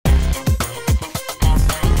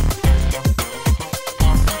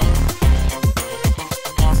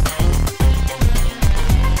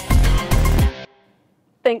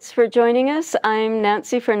Thanks for joining us. I'm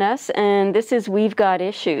Nancy Furness, and this is We've Got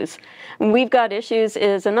Issues. We've Got Issues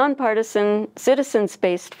is a nonpartisan,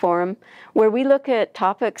 citizens-based forum where we look at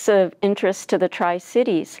topics of interest to the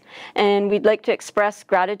Tri-Cities. And we'd like to express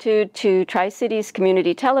gratitude to Tri-Cities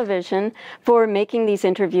Community Television for making these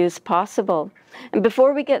interviews possible. And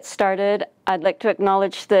before we get started, I'd like to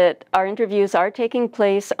acknowledge that our interviews are taking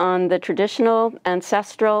place on the traditional,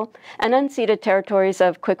 ancestral, and unceded territories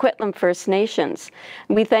of Coquitlam First Nations.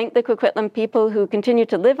 We thank the Coquitlam people who continue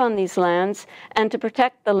to live on these lands and to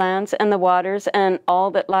protect the lands and the waters and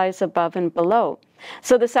all that lies above and below.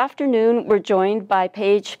 So this afternoon, we're joined by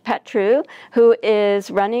Paige Petriw, who is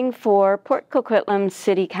running for Port Coquitlam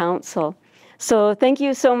City Council. So thank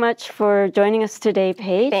you so much for joining us today,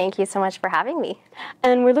 Paige. Thank you so much for having me.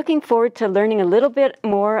 And we're looking forward to learning a little bit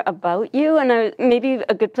more about you. And maybe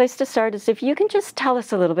a good place to start is if you can just tell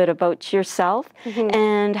us a little bit about yourself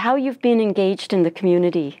and how you've been engaged in the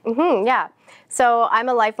community. Yeah. So I'm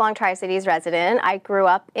a lifelong Tri-Cities resident. I grew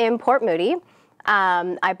up in Port Moody.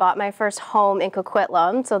 I bought my first home in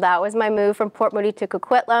Coquitlam, so that was my move from Port Moody to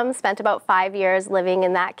Coquitlam. Spent about 5 years living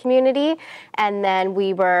in that community, and then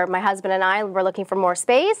my husband and I were looking for more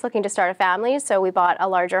space, looking to start a family, so we bought a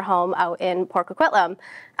larger home out in Port Coquitlam.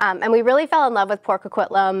 And we really fell in love with Port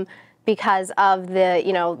Coquitlam because of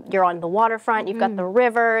you're on the waterfront, you've got the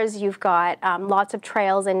rivers, you've got lots of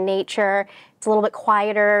trails and nature. It's a little bit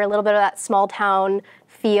quieter, a little bit of that small town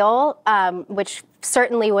feel, which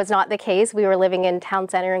certainly was not the case. We were living in town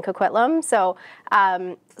center in Coquitlam. So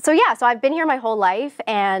I've been here my whole life,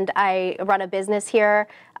 and I run a business here.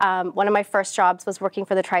 One of my first jobs was working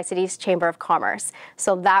for the Tri-Cities Chamber of Commerce.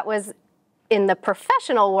 So that was in the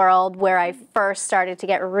professional world where I first started to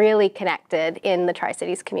get really connected in the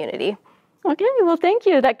Tri-Cities community. Okay, well, thank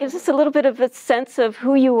you. That gives us a little bit of a sense of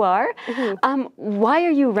who you are. Why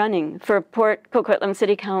are you running for Port Coquitlam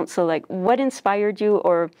City Council? Like, what inspired you,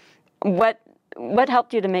 or what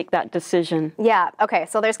helped you to make that decision? Yeah, okay,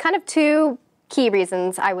 so there's kind of two key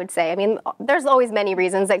reasons, I would say. I mean, there's always many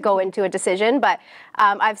reasons that go into a decision, but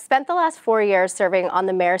I've spent the last 4 years serving on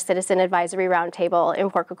the Mayor's Citizen Advisory Roundtable in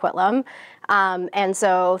Port Coquitlam. And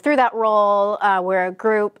so through that role, we're a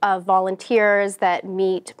group of volunteers that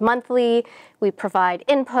meet monthly. We provide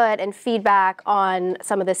input and feedback on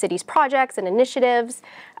some of the city's projects and initiatives.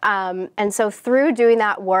 And so through doing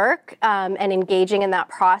that work and engaging in that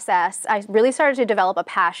process, I really started to develop a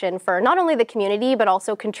passion for not only the community, but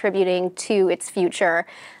also contributing to its future.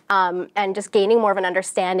 And just gaining more of an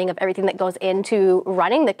understanding of everything that goes into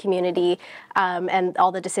running the community and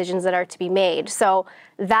all the decisions that are to be made. So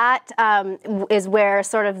that is where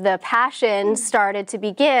sort of the passion started to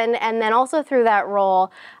begin. And then also through that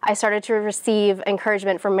role, I started to receive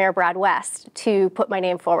encouragement from Mayor Brad West to put my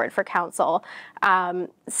name forward for council.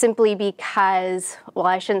 Simply because, well,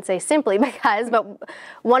 I shouldn't say simply because, but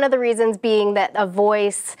one of the reasons being that a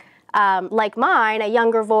voice like mine, a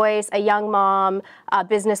younger voice, a young mom, a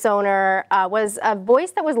business owner, was a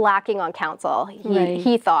voice that was lacking on council,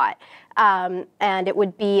 he thought. And it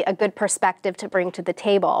would be a good perspective to bring to the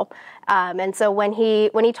table. And so when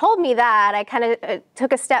he told me that, I kind of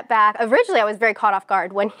took a step back. Originally, I was very caught off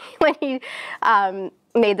guard when he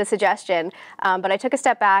made the suggestion, but I took a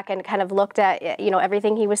step back and kind of looked at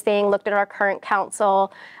everything he was saying, looked at our current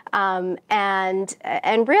council, and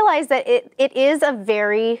realized that it is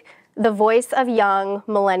the voice of young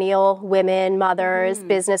millennial women, mothers,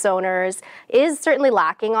 business owners is certainly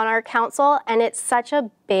lacking on our council, and it's such a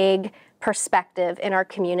big perspective in our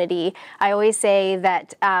community. I always say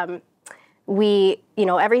that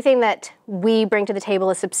everything that we bring to the table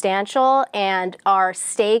is substantial, and our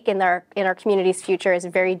stake in our community's future is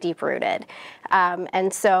very deep-rooted.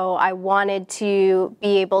 And so I wanted to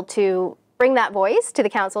be able to bring that voice to the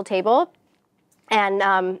council table and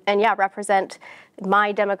represent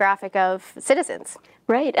my demographic of citizens.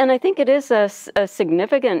 Right, and I think it is a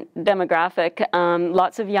significant demographic.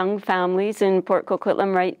 Lots of young families in Port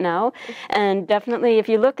Coquitlam right now, and definitely if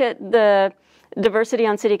you look at the diversity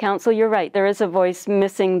on City Council, you're right, there is a voice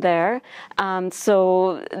missing there.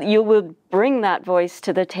 So you will bring that voice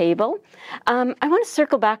to the table. I want to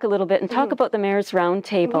circle back a little bit and talk about the Mayor's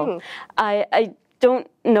Roundtable. I don't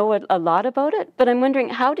know a lot about it, but I'm wondering,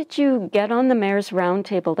 how did you get on the Mayor's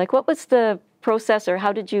Roundtable? Like, what was the process, or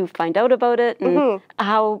how did you find out about it, and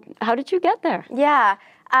how did you get there? Yeah,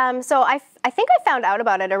 so I think I found out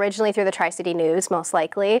about it originally through the Tri-City News, most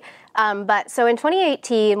likely. But so in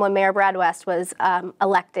 2018, when Mayor Brad West was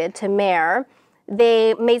elected to mayor,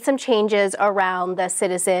 they made some changes around the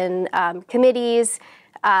citizen committees.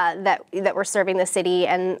 that were serving the city.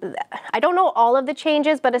 And I don't know all of the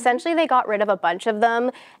changes, but essentially they got rid of a bunch of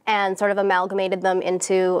them and sort of amalgamated them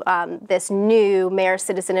into this new Mayor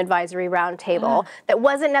Citizen Advisory Roundtable that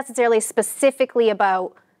wasn't necessarily specifically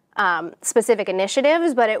about specific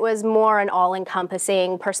initiatives, but it was more an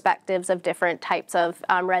all-encompassing perspectives of different types of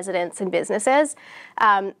residents and businesses.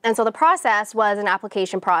 And so the process was an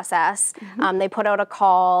application process. They put out a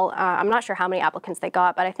call. I'm not sure how many applicants they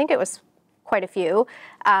got, but I think it was quite a few.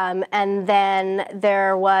 And then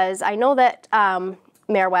there was, I know that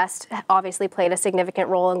Mayor West obviously played a significant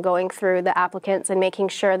role in going through the applicants and making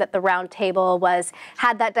sure that the roundtable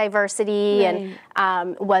had that diversity and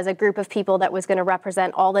was a group of people that was going to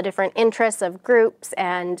represent all the different interests of groups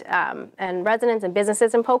and residents and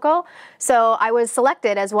businesses in Poco. So I was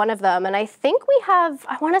selected as one of them, and I think we have,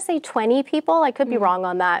 I want to say 20 people. I could be wrong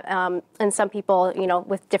on that. And some people, you know,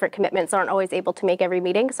 with different commitments aren't always able to make every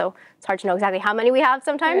meeting, so it's hard to know exactly how many we have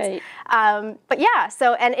sometimes. But yeah,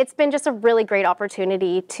 so, and it's been just a really great opportunity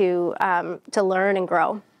to learn and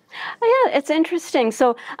grow. Yeah, it's interesting.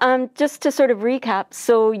 So just to sort of recap,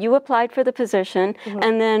 so you applied for the position,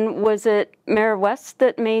 and then was it Mayor West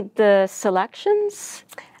that made the selections?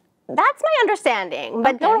 That's my understanding,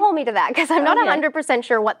 but don't hold me to that because I'm not 100%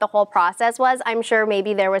 sure what the whole process was. I'm sure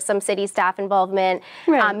maybe there was some city staff involvement,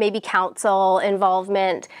 maybe council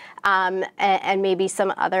involvement, and maybe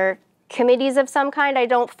some other committees of some kind. I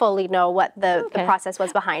don't fully know what the process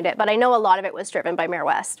was behind it, but I know a lot of it was driven by Mayor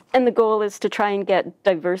West. And the goal is to try and get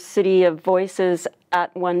diversity of voices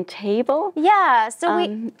at one table? Yeah,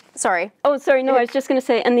 so sorry. Oh, sorry, no, I was just going to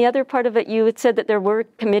say, and the other part of it, you had said that there were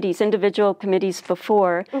committees, individual committees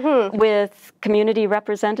before, with community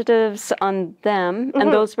representatives on them,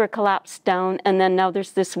 and those were collapsed down, and then now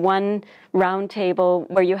there's this one round table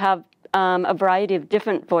where you have a variety of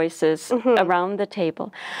different voices around the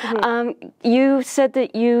table. You said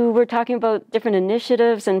that you were talking about different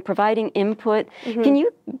initiatives and providing input. Can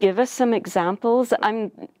you give us some examples?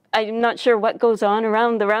 I'm not sure what goes on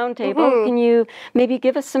around the round table. Can you maybe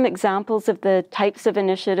give us some examples of the types of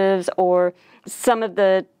initiatives or some of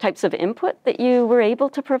the types of input that you were able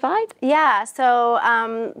to provide? Yeah, so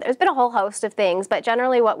there's been a whole host of things, but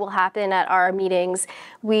generally what will happen at our meetings,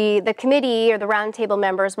 the committee or the roundtable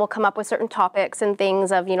members will come up with certain topics and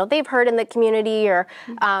things of, you know, they've heard in the community or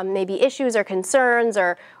maybe issues or concerns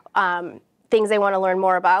or things they want to learn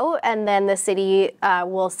more about, and then the city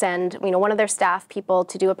will send, you know, one of their staff people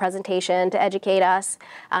to do a presentation to educate us,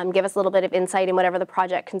 give us a little bit of insight in whatever the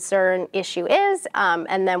project concern issue is,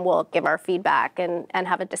 and then we'll give our feedback and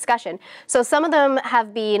have a discussion. So some of them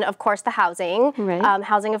have been, of course, the housing,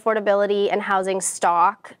 housing affordability and housing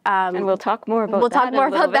stock. And we'll talk more about that. We'll talk more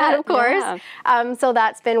about that, of course. Yeah. So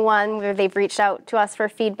that's been one where they've reached out to us for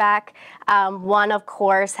feedback. One, of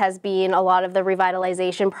course, has been a lot of the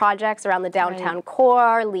revitalization projects around the downtown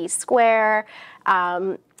core, Lee Square,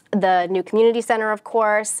 the new community center, of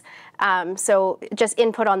course. So just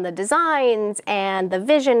input on the designs and the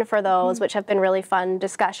vision for those, which have been really fun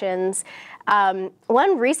discussions.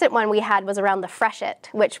 One recent one we had was around the Freshet,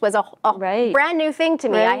 which was a brand new thing to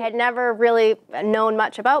me. I had never really known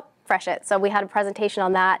much about Freshet. So we had a presentation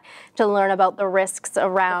on that to learn about the risks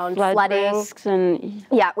around flooding. Risks and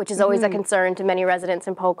which is always a concern to many residents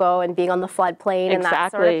in Poco and being on the floodplain and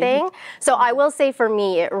that sort of thing. So I will say for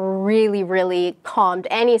me, it really, really calmed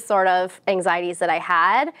any sort of anxieties that I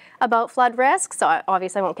had about flood risks. So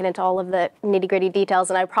obviously I won't get into all of the nitty-gritty details,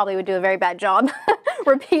 and I probably would do a very bad job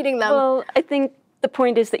repeating them. Well, I think the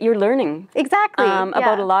point is that you're learning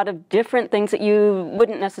about a lot of different things that you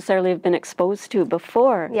wouldn't necessarily have been exposed to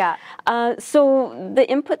before. So the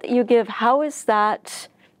input that you give, how is that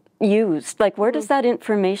used? Like, where does that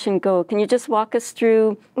information go? Can you just walk us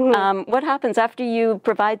through what happens after you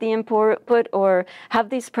provide the input or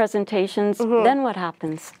have these presentations? Then what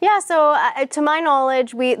happens? Yeah, so to my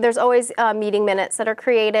knowledge, there's always meeting minutes that are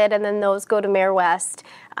created, and then those go to Mayor West,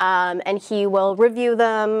 and he will review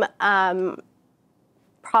them.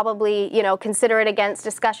 Probably, you know, consider it against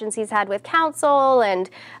discussions he's had with council and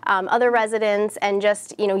other residents, and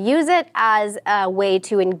just, you know, use it as a way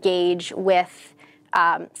to engage with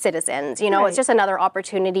citizens. You know, it's just another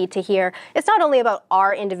opportunity to hear. It's not only about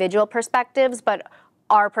our individual perspectives, but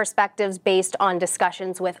our perspectives based on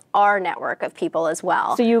discussions with our network of people as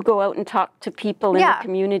well. So you go out and talk to people in the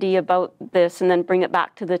community about this and then bring it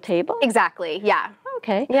back to the table? Exactly, yeah.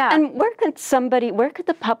 Okay. Yeah. And where could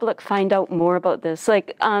the public find out more about this?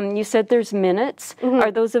 Like you said, there's minutes. Are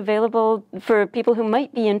those available for people who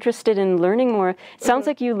might be interested in learning more? It sounds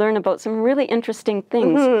like you learn about some really interesting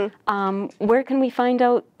things. Where can we find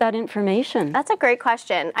out that information? That's a great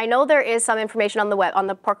question. I know there is some information on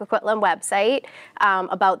the Port Coquitlam website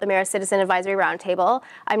about the Mayor's Citizen Advisory Roundtable.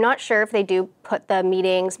 I'm not sure if they do put the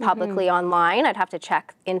meetings publicly online. I'd have to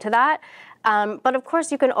check into that. But of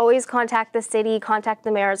course, you can always contact the city, contact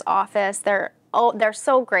the mayor's office. They're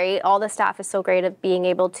so great. All the staff is so great at being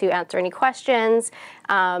able to answer any questions,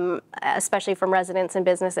 especially from residents and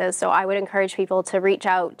businesses. So I would encourage people to reach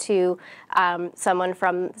out to someone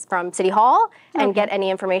from City Hall and get any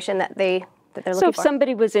information that they're looking for. So if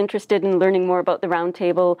somebody was interested in learning more about the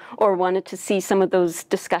roundtable or wanted to see some of those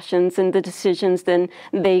discussions and the decisions, then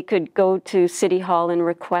they could go to City Hall and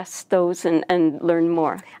request those and learn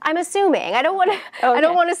more. I'm assuming. I don't want to. I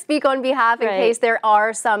don't want to speak on behalf in case there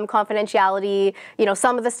are some confidentiality. You know,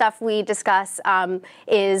 some of the stuff we discuss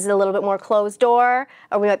is a little bit more closed door,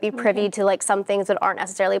 or we might be privy to like some things that aren't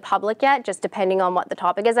necessarily public yet, just depending on what the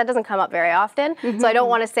topic is. That doesn't come up very often, so I don't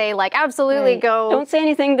want to say like absolutely go. Don't say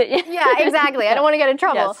anything that. Yeah, exactly. I don't want to get in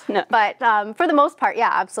trouble. Yes, no. But for the most part, yeah,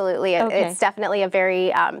 absolutely. It's definitely a very.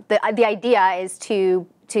 The idea is to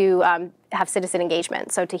have citizen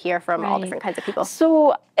engagement, so to hear from all different kinds of people.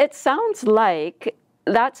 So it sounds like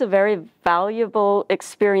that's a very valuable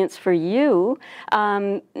experience for you.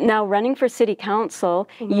 Now running for city council,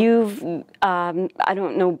 you've, I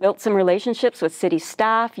don't know, built some relationships with city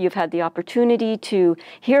staff. You've had the opportunity to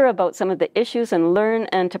hear about some of the issues and learn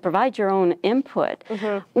and to provide your own input.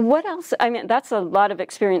 What else? I mean, that's a lot of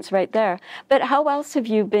experience right there. But how else have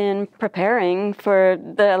you been preparing for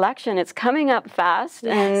the election? It's coming up fast,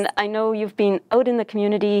 and I know you've been out in the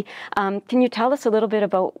community. Can you tell us a little bit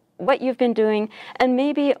about what you've been doing, and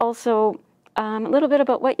maybe also a little bit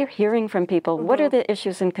about what you're hearing from people? What are the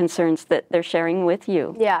issues and concerns that they're sharing with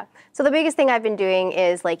you? Yeah. So the biggest thing I've been doing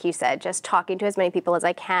is, like you said, just talking to as many people as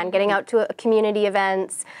I can, getting out to community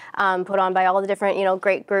events put on by all the different,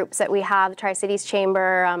 great groups that we have, the TriCities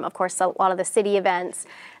Chamber, of course, a lot of the city events,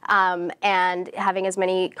 and having as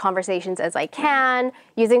many conversations as I can,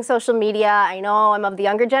 using social media. I know I'm of the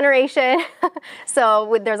younger generation,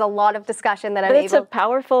 so there's a lot of discussion that I'm able to. But it's a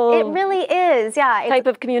powerful. It really is, yeah. Type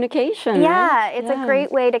of communication. Yeah, it's a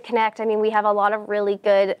great way to connect. I mean, we have a lot of really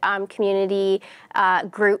good community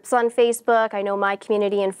groups on Facebook. I know my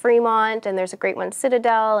community in Fremont, and there's a great one,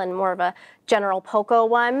 Citadel, and more of a general POCO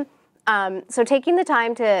one. So taking the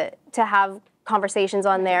time to have conversations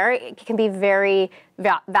on there, it can be very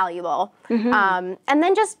valuable. And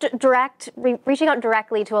then just reaching out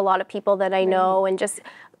directly to a lot of people that I know and just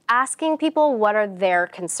asking people what are their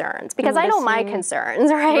concerns, because I know my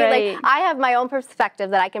concerns, right? Like I have my own perspective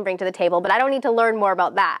that I can bring to the table, but I don't need to learn more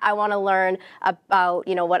about that. I want to learn about,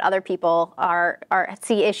 what other people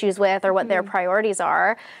see issues with or what their priorities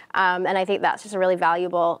are. And I think that's just a really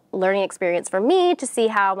valuable learning experience for me to see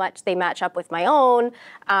how much they match up with my own,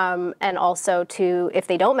 and also to, if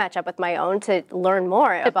they don't match up with my own, to learn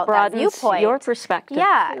more about that viewpoint. Your perspective.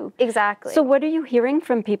 Yeah, too. Exactly. So what are you hearing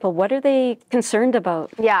from people? What are they concerned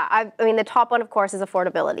about? Yeah, I mean, the top one, of course, is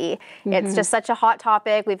affordability. It's just such a hot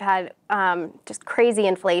topic. We've had just crazy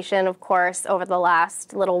inflation, of course, over the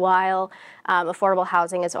last little while. Affordable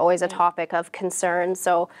housing is always a topic of concern.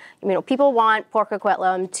 So, people want Port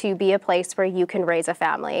Coquitlam to be a place where you can raise a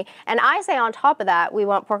family. And I say on top of that, we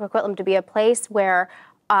want Port Coquitlam to be a place where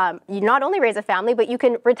you not only raise a family, but you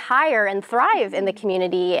can retire and thrive in the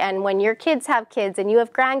community. And when your kids have kids and you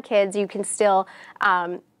have grandkids, you can still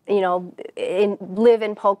live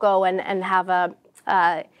in POCO and have a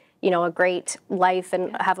great life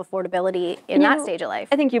and have affordability in that stage of life.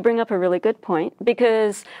 I think you bring up a really good point,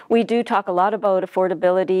 because we do talk a lot about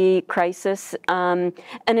affordability crisis, and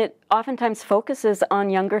it oftentimes focuses on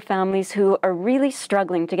younger families who are really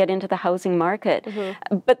struggling to get into the housing market.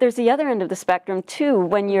 But there's the other end of the spectrum too,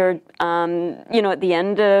 when you're, at the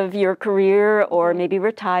end of your career or maybe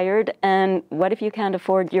retired, and what if you can't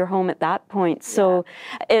afford your home at that point? So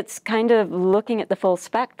it's kind of looking at the full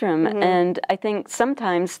spectrum, and I think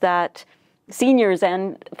sometimes that seniors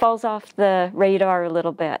and falls off the radar a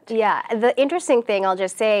little bit. Yeah, the interesting thing I'll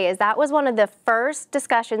just say is that was one of the first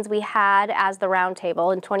discussions we had as the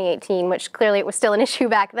roundtable in 2018, which clearly it was still an issue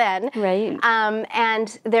back then. Right.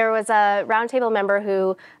 And there was a roundtable member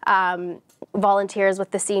who volunteers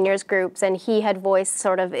with the seniors groups, and he had voiced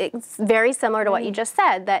sort of, it's very similar to what you just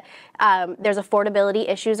said, that there's affordability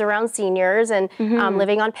issues around seniors and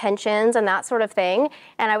living on pensions and that sort of thing.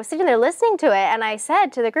 And I was sitting there listening to it, and I said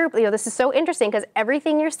to the group, this is so interesting, because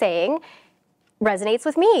everything you're saying resonates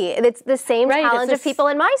with me. It's the same challenge of people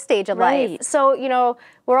in my stage of life. So, you know,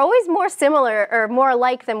 we're always more similar or more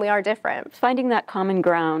alike than we are different. Finding that common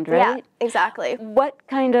ground, right? Yeah, exactly. What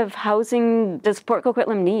kind of housing does Port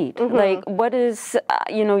Coquitlam need? Like, what is,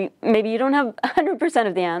 you know, maybe you don't have 100%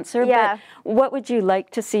 of the answer, but what would you like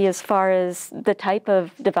to see as far as the type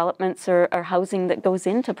of developments or housing that goes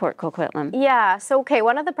into Port Coquitlam? Yeah, so, okay,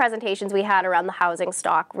 one of the presentations we had around the housing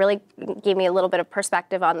stock really gave me a little bit of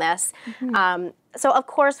perspective on this. So, of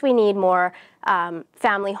course, we need more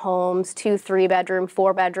family homes, 2, 3-bedroom,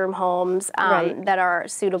 4-bedroom homes that are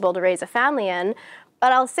suitable to raise a family in.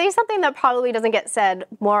 But I'll say something that probably doesn't get said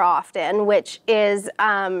more often, which is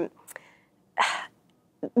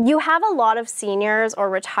you have a lot of seniors or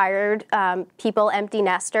retired people, empty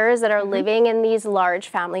nesters, that are living in these large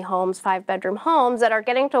family homes, 5-bedroom homes, that are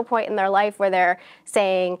getting to a point in their life where they're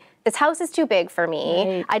saying, this house is too big for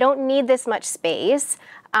me. I don't need this much space.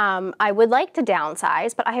 I would like to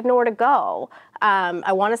downsize, but I have nowhere to go.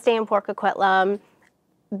 I want to stay in Port Coquitlam.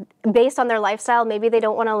 Based on their lifestyle, maybe they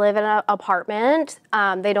don't want to live in an apartment.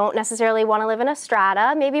 They don't necessarily want to live in a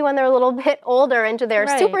strata. Maybe when they're a little bit older, into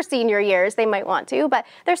their super senior years, they might want to, but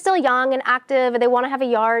they're still young and active, and they want to have a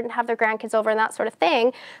yard and have their grandkids over and that sort of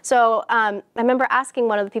thing. So I remember asking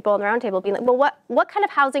one of the people on the roundtable, being like, well, what kind of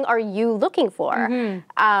housing are you looking for?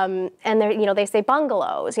 And they're, you know, they say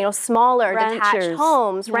bungalows, you know, smaller, detached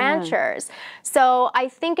homes, ranchers. So I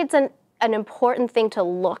think it's an important thing to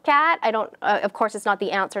look at. I don't, of course, it's not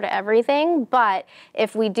the answer to everything, but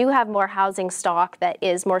if we do have more housing stock that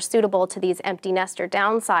is more suitable to these empty nester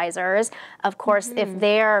downsizers, of course, if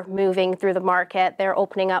they're moving through the market, they're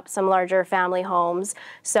opening up some larger family homes.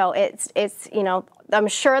 So it's you know, I'm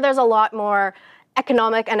sure there's a lot more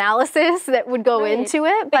economic analysis that would go into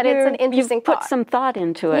it, but it's an interesting You've put some thought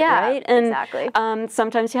into it, right? And exactly.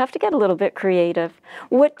 Sometimes you have to get a little bit creative.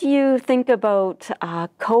 What do you think about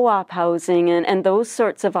co-op housing and those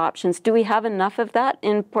sorts of options? Do we have enough of that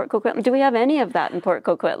in Port Coquitlam? Do we have any of that in Port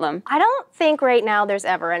Coquitlam? I don't think right now there's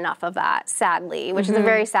ever enough of that, sadly, which is a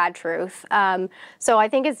very sad truth. So I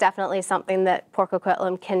think it's definitely something that Port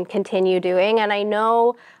Coquitlam can continue doing. And I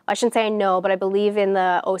know, I shouldn't say I know, but I believe in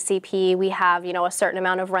the OCP we have, you know, a certain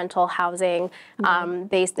amount of rental housing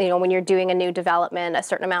based, you know, when you're doing a new development, a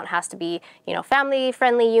certain amount has to be, you know,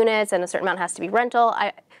 family-friendly units, and a certain amount has to be rental.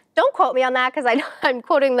 Don't quote me on that, because I'm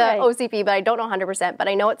quoting the OCP, but I don't know 100%. But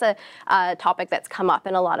I know it's a topic that's come up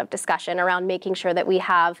in a lot of discussion around making sure that we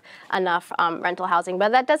have enough rental housing.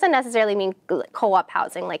 But that doesn't necessarily mean co-op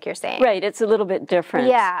housing, like you're saying. Right, it's a little bit different.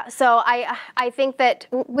 Yeah, so I think that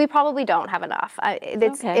we probably don't have enough.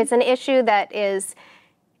 It's an issue that is,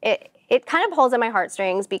 it kind of pulls at my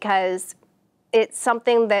heartstrings, because it's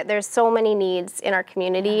something that there's so many needs in our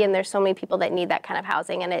community, and there's so many people that need that kind of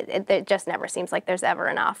housing, and it just never seems like there's ever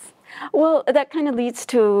enough. Well, that kind of leads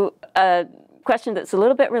to a question that's a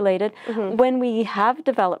little bit related. When we have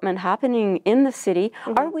development happening in the city,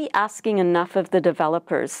 are we asking enough of the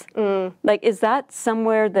developers? Like, is that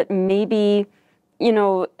somewhere that maybe, you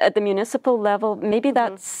know, at the municipal level, maybe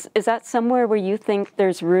is that somewhere where you think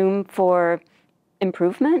there's room for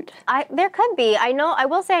improvement? There could be. I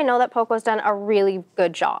will say I know that POCO's done a really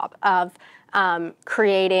good job of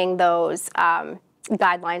creating those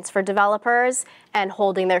guidelines for developers and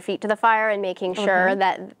holding their feet to the fire and making sure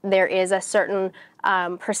that there is a certain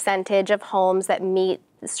percentage of homes that meet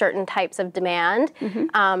certain types of demand.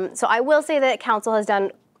 So I will say that council has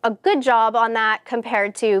done a good job on that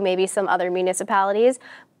compared to maybe some other municipalities,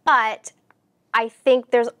 but I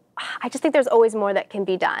just think there's always more that can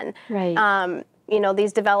be done. Right. You know,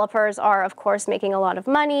 these developers are, of course, making a lot of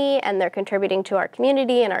money, and they're contributing to our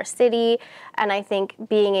community and our city. And I think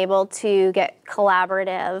being able to get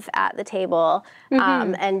collaborative at the table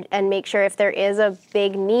and make sure if there is a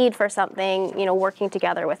big need for something, you know, working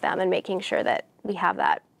together with them and making sure that we have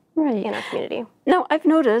that in our community. Now, I've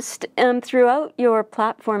noticed throughout your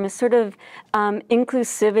platform is sort of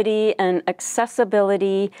inclusivity and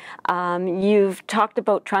accessibility. You've talked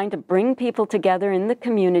about trying to bring people together in the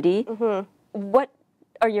community. What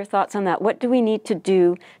are your thoughts on that? What do we need to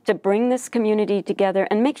do to bring this community together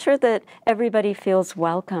and make sure that everybody feels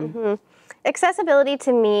welcome? Accessibility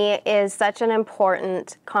to me is such an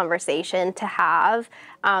important conversation to have.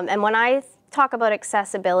 And when I talk about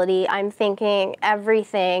accessibility, I'm thinking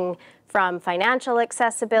everything from financial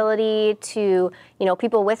accessibility to, you know,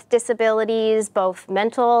 people with disabilities, both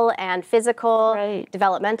mental and physical,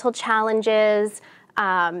 developmental challenges,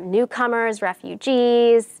 newcomers,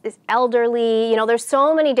 refugees, elderly, you know, there's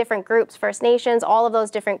so many different groups, First Nations, all of those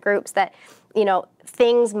different groups that, you know,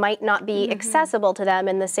 things might not be accessible to them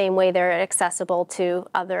in the same way they're accessible to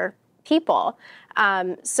other people.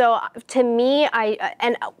 So to me,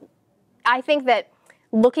 I think that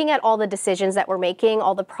looking at all the decisions that we're making,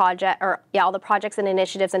 all the projects and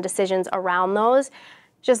initiatives and decisions around those,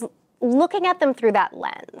 just looking at them through that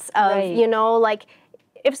lens of, you know, like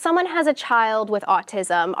if someone has a child with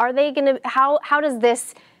autism, are they going to, how does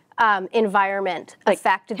this environment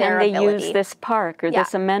affect their ability? Can they use this park or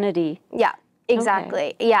this amenity? Yeah.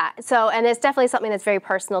 Exactly. Okay. Yeah. So, and it's definitely something that's very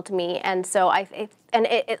personal to me. And so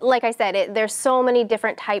like I said, there's so many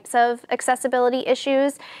different types of accessibility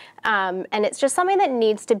issues. And it's just something that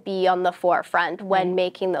needs to be on the forefront when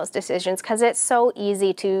making those decisions, because it's so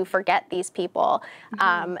easy to forget these people.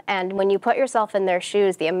 And when you put yourself in their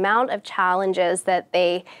shoes, the amount of challenges that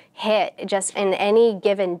they hit just in any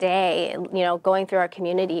given day, you know, going through our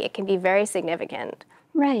community, it can be very significant.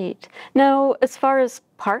 Right. Now, as far as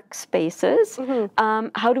park spaces,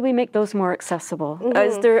 how do we make those more accessible?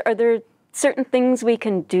 Are there certain things we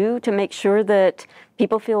can do to make sure that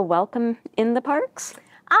people feel welcome in the parks?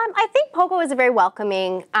 I think Poco is a very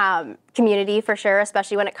welcoming community for sure,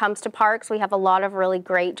 especially when it comes to parks. We have a lot of really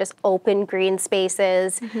great, just open green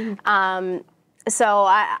spaces. So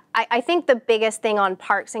I think the biggest thing on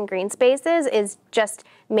parks and green spaces is just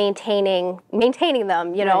maintaining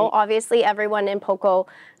them. You know, obviously everyone in Poco,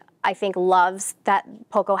 I think, loves that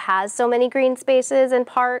Poco has so many green spaces and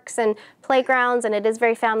parks and playgrounds, and it is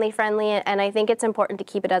very family friendly. And I think it's important to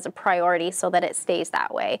keep it as a priority so that it stays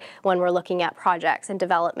that way when we're looking at projects and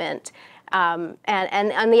development. And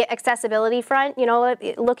on the accessibility front, you know,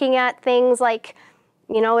 looking at things like,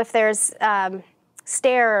 you know, if there's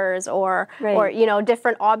stairs or you know,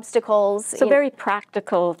 different obstacles. So very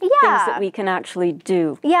practical things that we can actually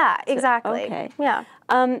do. Yeah, exactly. Okay. Yeah.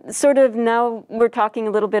 Sort of now we're talking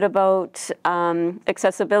a little bit about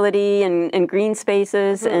accessibility and green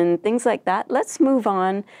spaces and things like that. Let's move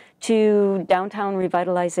on to downtown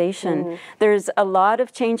revitalization. There's a lot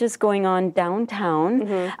of changes going on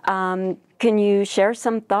downtown. Can you share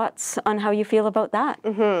some thoughts on how you feel about that?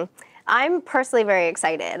 I'm personally very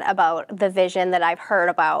excited about the vision that I've heard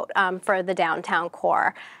about for the downtown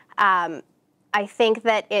core. I think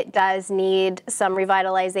that it does need some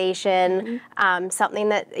revitalization, something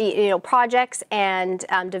that, you know, projects and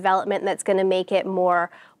development that's going to make it more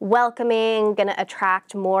welcoming, going to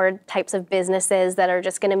attract more types of businesses that are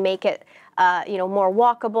just going to make it, you know, more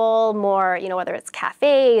walkable, more, you know, whether it's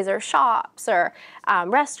cafes or shops or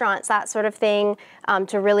restaurants, that sort of thing,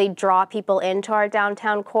 to really draw people into our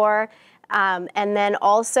downtown core. And then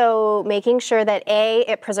also making sure that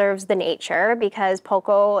it preserves the nature, because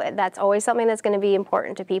Poco, that's always something that's going to be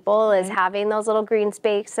important to people, is having those little green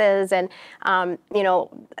spaces. And, you know,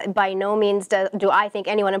 by no means do I think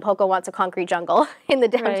anyone in Poco wants a concrete jungle in the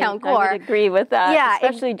downtown core. I would agree with that. Yeah,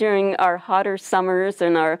 especially during our hotter summers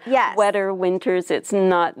and our wetter winters. It's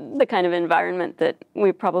not the kind of environment that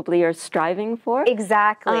we probably are striving for.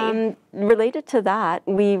 Exactly. Related to that,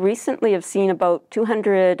 we recently have seen about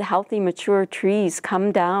 200 healthy, mature trees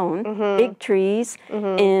come down, big trees,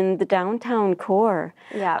 in the downtown core.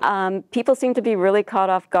 People seem to be really caught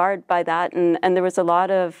off guard by that, and there was a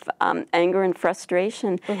lot of anger and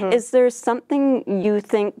frustration. Is there something you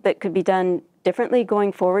think that could be done differently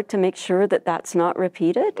going forward to make sure that that's not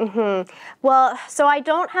repeated? Well, so I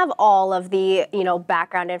don't have all of the, you know,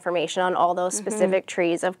 background information on all those specific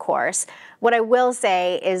trees, of course. What I will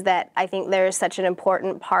say is that I think there's such an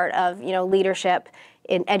important part of, you know, leadership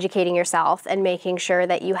in educating yourself and making sure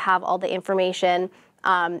that you have all the information,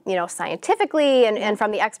 you know, scientifically and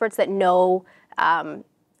from the experts that know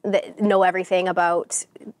everything about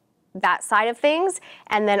that side of things,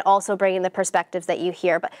 and then also bringing the perspectives that you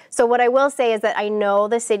hear. But so what I will say is that I know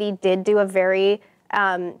the city did do a very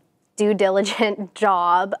due diligent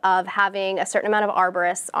job of having a certain amount of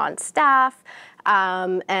arborists on staff,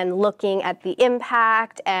 and looking at the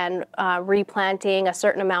impact and replanting a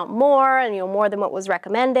certain amount more, and, you know, more than what was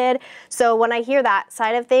recommended. So when I hear that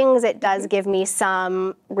side of things, it does give me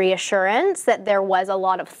some reassurance that there was a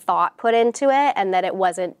lot of thought put into it and that it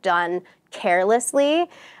wasn't done carelessly.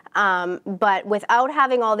 But without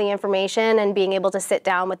having all the information and being able to sit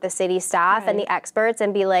down with the city staff and the experts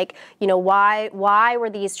and be like, you know, why were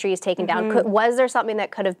these trees taken down? Was there something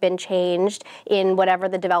that could have been changed in whatever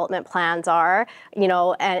the development plans are, you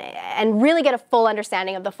know, and really get a full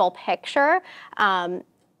understanding of the full picture. And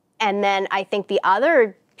then I think the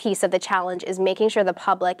other piece of the challenge is making sure the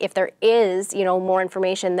public, if there is, you know, more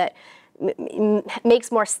information that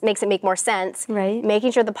makes it make more sense,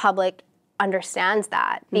 making sure the public understands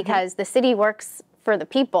that, because the city works for the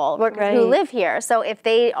people who live here. So if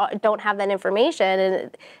they don't have that information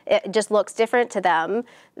and it just looks different to them,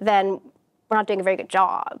 then we're not doing a very good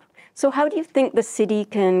job. So how do you think the city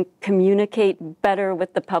can communicate better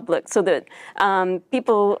with the public so that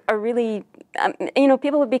people are really,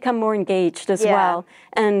 people would become more engaged as well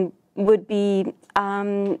and would be,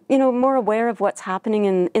 more aware of what's happening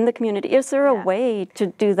in the community? Is there a way to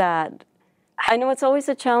do that? I know it's always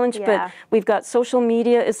a challenge, but we've got social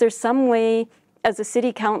media. Is there some way as a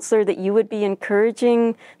city councillor that you would be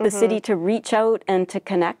encouraging the city to reach out and to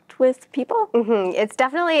connect with people? It's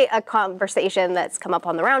definitely a conversation that's come up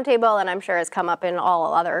on the roundtable, and I'm sure has come up in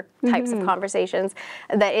all other types of conversations,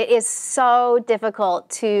 that it is so difficult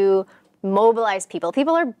to mobilize people.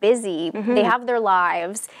 People are busy. They have their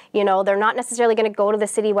lives. They're not necessarily going to go to the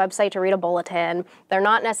city website to read a bulletin. They're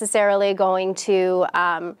not necessarily going to,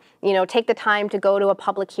 take the time to go to a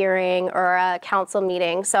public hearing or a council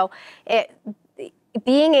meeting. So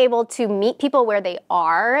being able to meet people where they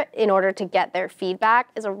are in order to get their feedback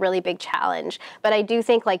is a really big challenge. But I do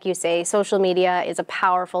think, like you say, social media is a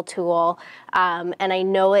powerful tool. And I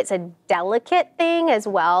know it's a delicate thing as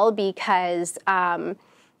well, because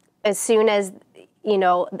as soon as,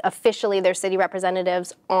 officially there's city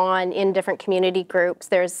representatives in different community groups,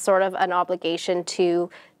 there's sort of an obligation to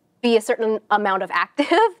be a certain amount of active,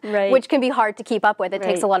 which can be hard to keep up with. It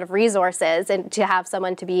takes a lot of resources, and to have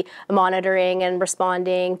someone to be monitoring and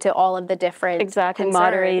responding to all of the different concerns.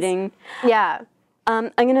 Moderating. Yeah.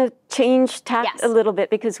 I'm going to change tack a little bit,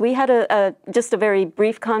 because we had just a very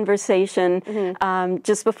brief conversation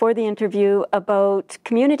just before the interview about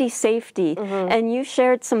community safety, and you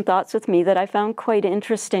shared some thoughts with me that I found quite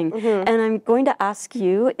interesting. And I'm going to ask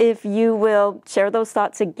you if you will share those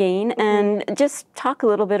thoughts again and just talk a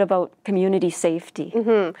little bit about community safety.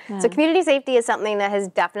 So community safety is something that has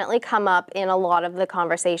definitely come up in a lot of the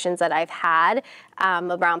conversations that I've had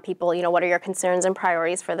around people, what are your concerns and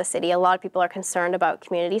priorities for the city? A lot of people are concerned about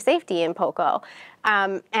community safety in POCO.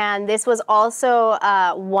 And this was also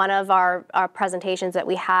one of our presentations that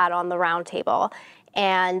we had on the roundtable.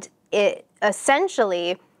 And it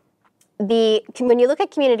essentially, when you look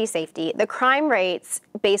at community safety, the crime rates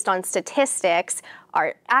based on statistics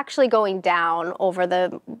are actually going down over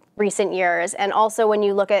the recent years. And also when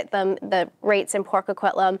you look at the rates in Port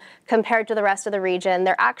Coquitlam compared to the rest of the region,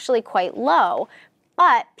 they're actually quite low.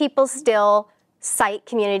 But people still cite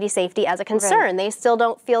community safety as a concern. They still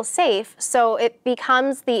don't feel safe. So it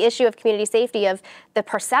becomes the issue of community safety, of the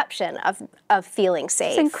perception of feeling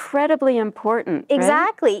safe. It's incredibly important.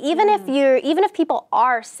 Exactly. Even if people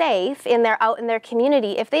are safe out in their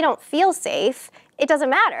community, if they don't feel safe, it doesn't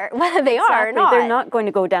matter whether they are or not. They're not going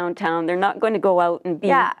to go downtown. They're not going to go out and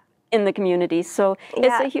be in the community. So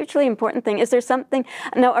it's a hugely important thing. Is there something,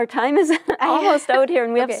 now our time is almost out here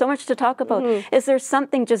and we have so much to talk about. Is there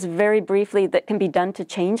something just very briefly that can be done to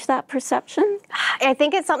change that perception? I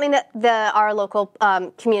think it's something that our local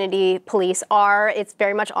community police it's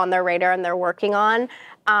very much on their radar and they're working on.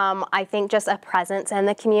 I think just a presence in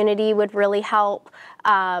the community would really help,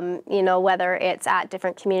 whether it's at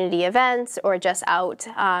different community events or just out,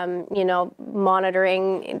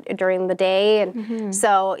 monitoring during the day. And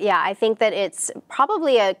so, I think that it's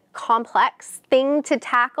probably a complex thing to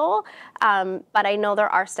tackle, but I know there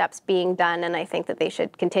are steps being done, and I think that they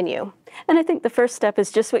should continue. And I think the first step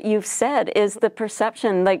is just what you've said, is the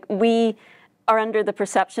perception. Like, we are under the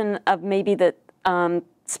perception of maybe that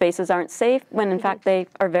spaces aren't safe, when in fact they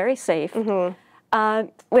are very safe. I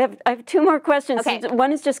have two more questions.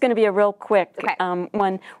 One is just going to be a real quick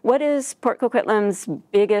one. What is Port Coquitlam's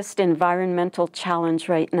biggest environmental challenge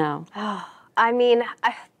right now? I mean,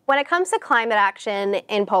 when it comes to climate action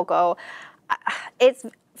in POCO,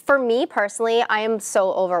 for me personally, I am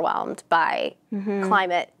so overwhelmed by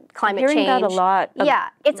climate change. Hearing that a lot lately.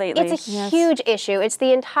 It's a huge issue. It's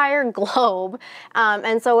the entire globe.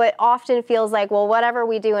 And so it often feels like, well, whatever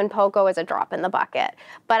we do in POCO is a drop in the bucket.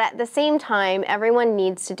 But at the same time, everyone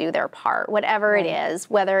needs to do their part, whatever it is,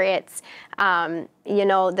 whether it's,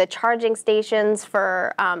 the charging stations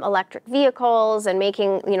for electric vehicles and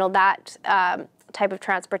making, that type of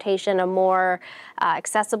transportation a more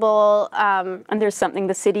accessible. And there's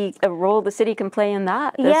something a role the city can play in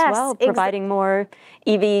that as well, providing more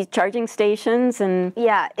EV charging stations and.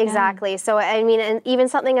 Yeah, exactly. So I mean, and even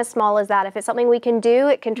something as small as that, if it's something we can do,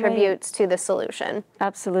 it contributes to the solution.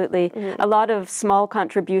 Absolutely. A lot of small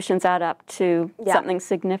contributions add up to something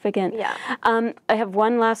significant. I have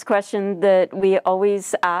one last question that we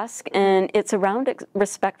always ask, and it's around a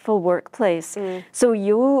respectful workplace. So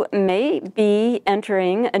you may be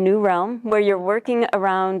entering a new realm where you're working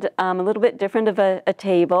around a little bit different of a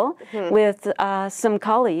table with some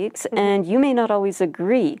colleagues, and you may not always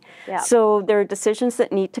agree. So there are decisions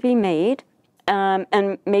that need to be made,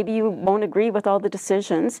 and maybe you won't agree with all the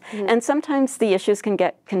decisions. And sometimes the issues can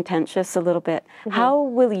get contentious a little bit. How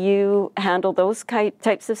will you handle those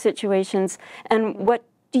types of situations, and what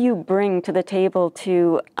do you bring to the table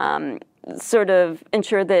to sort of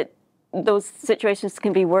ensure that those situations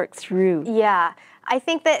can be worked through? Yeah. I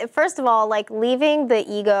think that, first of all, like leaving the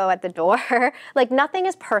ego at the door, like nothing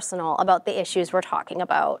is personal about the issues we're talking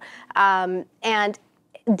about. And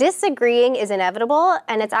disagreeing is inevitable,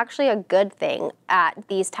 and it's actually a good thing at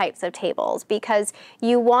these types of tables, because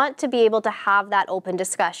you want to be able to have that open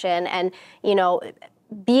discussion and, you know,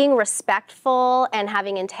 being respectful and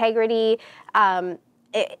having integrity.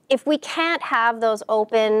 If we can't have those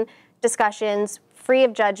open discussions free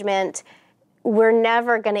of judgment, we're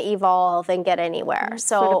never going to evolve and get anywhere.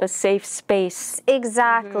 So sort of a safe space.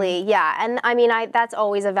 Exactly. Yeah. And I mean, that's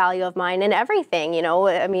always a value of mine in everything, you know.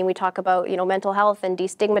 I mean, we talk about, you know, mental health and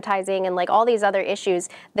destigmatizing and like all these other issues.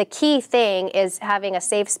 The key thing is having a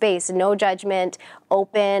safe space, no judgment,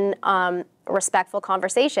 open, respectful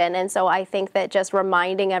conversation. And so I think that just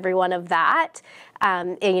reminding everyone of that,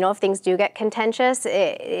 and, you know, if things do get contentious,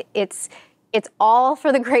 it's all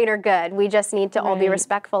for the greater good. We just need to all be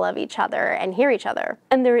respectful of each other and hear each other.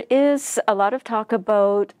 And there is a lot of talk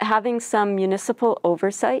about having some municipal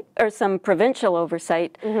oversight, or some provincial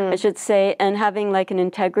oversight, I should say, and having like an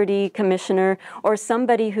integrity commissioner or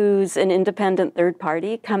somebody who's an independent third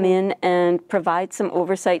party come in and provide some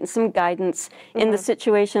oversight and some guidance in the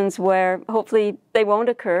situations where hopefully they won't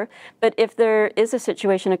occur. But if there is a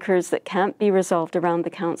situation occurs that can't be resolved around the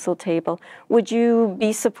council table, would you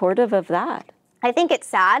be supportive of that? I think it's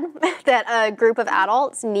sad that a group of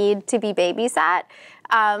adults need to be babysat.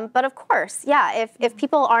 But of course, yeah, if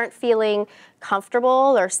people aren't feeling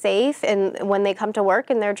comfortable or safe when they come to work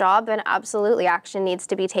in their job, then absolutely action needs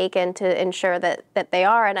to be taken to ensure that they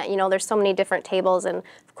are. And, you know, there's so many different tables, and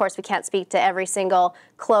of course we can't speak to every single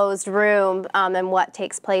closed room and what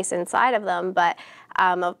takes place inside of them. But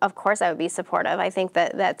of course I would be supportive. I think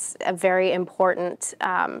that that's a very important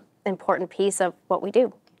piece of what we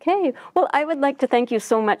do. Okay. Well, I would like to thank you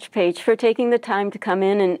so much, Paige, for taking the time to come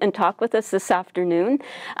in and talk with us this afternoon.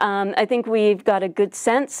 I think we've got a good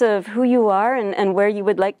sense of who you are and where you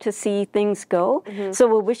would like to see things go. So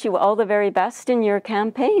we'll wish you all the very best in your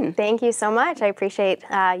campaign. Thank you so much. I appreciate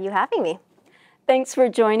you having me. Thanks for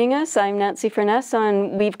joining us. I'm Nancy Furness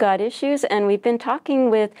on We've Got Issues, and we've been talking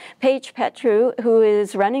with Paige Petriw, who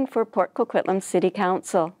is running for Port Coquitlam City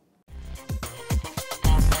Council.